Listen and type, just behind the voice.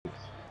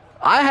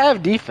I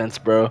have defense,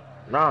 bro.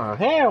 Nah,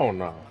 hell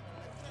no.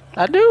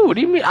 I do. What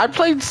do you mean? I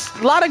played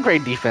a lot of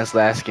great defense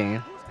last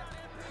game.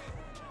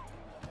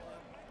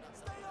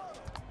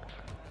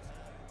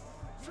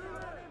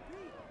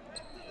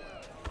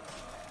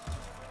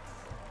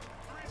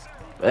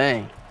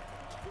 Bang.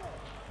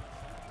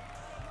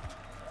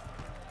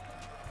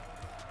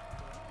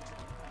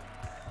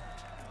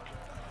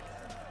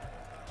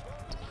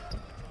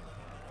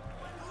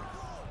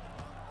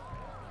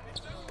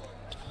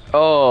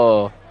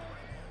 Oh.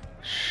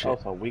 Shit. That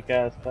was a weak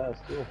ass pass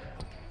too.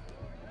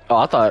 Oh,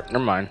 I thought.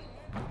 Never mind.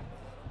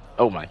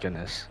 Oh my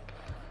goodness.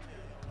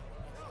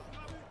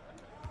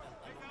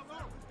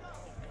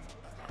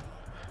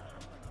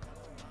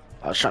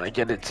 I was trying to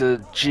get it to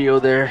Gio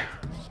there.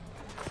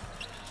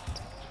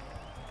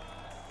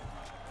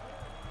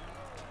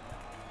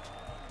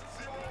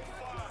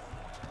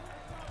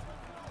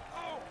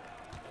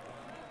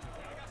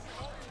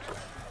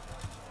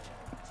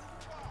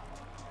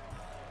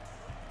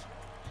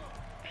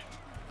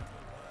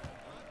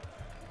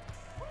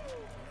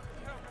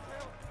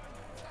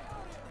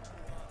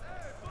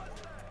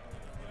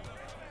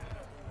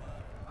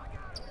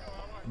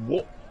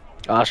 What?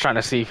 I was trying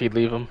to see if he'd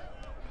leave him.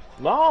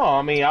 No,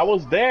 I mean I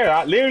was there.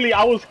 I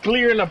was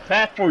clearing the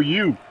path for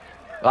you.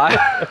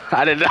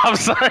 I didn't. I'm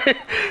sorry.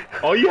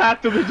 All you have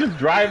to do is just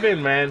drive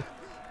in, man.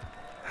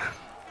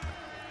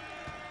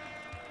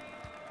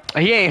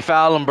 He ain't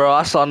fouling, bro.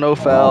 I saw no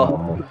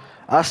foul.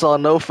 I saw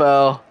no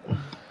foul.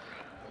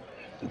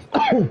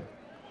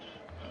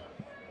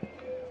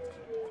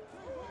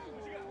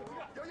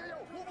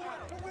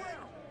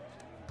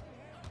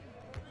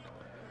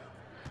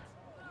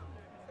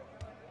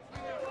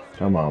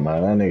 Come on,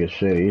 man. That nigga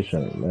shit. He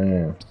shouldn't,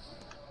 man.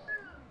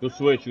 Good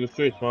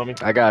switch, mommy.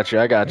 I got you.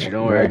 I got you.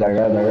 Don't worry.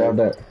 Grab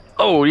that.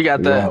 Oh, you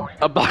got that. Wow.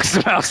 A box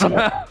of mouse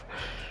somehow.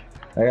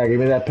 I gotta give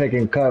me that pick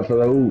and cut for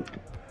the hoop.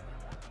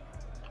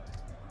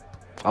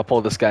 I'll pull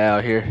this guy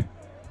out here.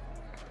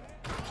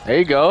 There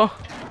you go.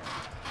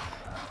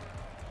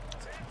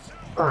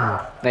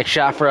 Next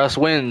shot for us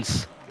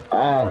wins.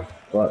 Ah,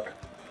 fuck.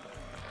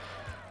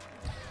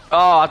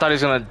 Oh, I thought he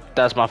was gonna.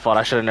 That's my fault.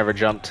 I should have never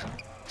jumped.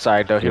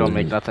 Sorry, though. He don't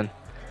make nothing.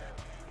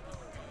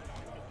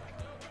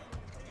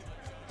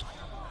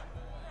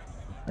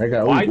 I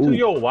got. Why do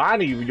your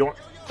Wani? You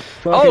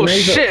Oh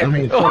shit! I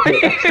mean, fuck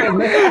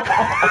it.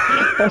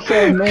 That's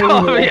so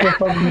amazing. That's what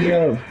fucked me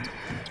up.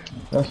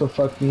 That's what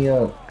fucked me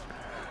up.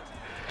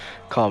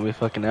 Call me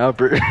fucking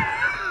Albert.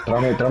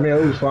 Throw me a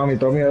ooze, Swami.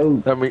 Throw me a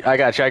ooze. I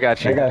got you. I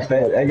got you.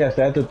 I got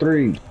that to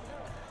 3.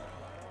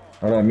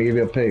 Hold on, let me give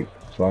you a pick,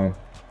 Swami.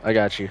 I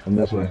got you. From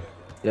this way.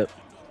 Yep.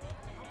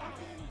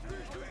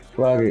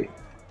 Plug it.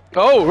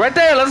 Oh, right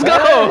there. Let's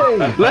go.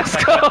 Hey! Let's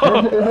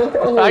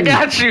go. I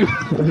got you.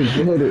 Let's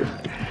get it.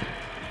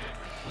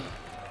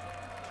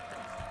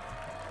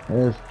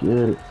 Let's get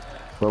it.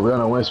 But we're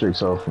on a win streak,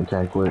 so we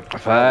can't quit.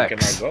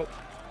 Facts. Can I go?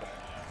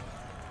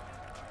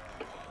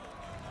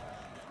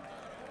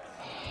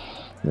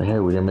 Hey,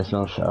 we didn't miss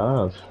no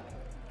shots.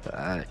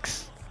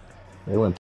 Facts. They went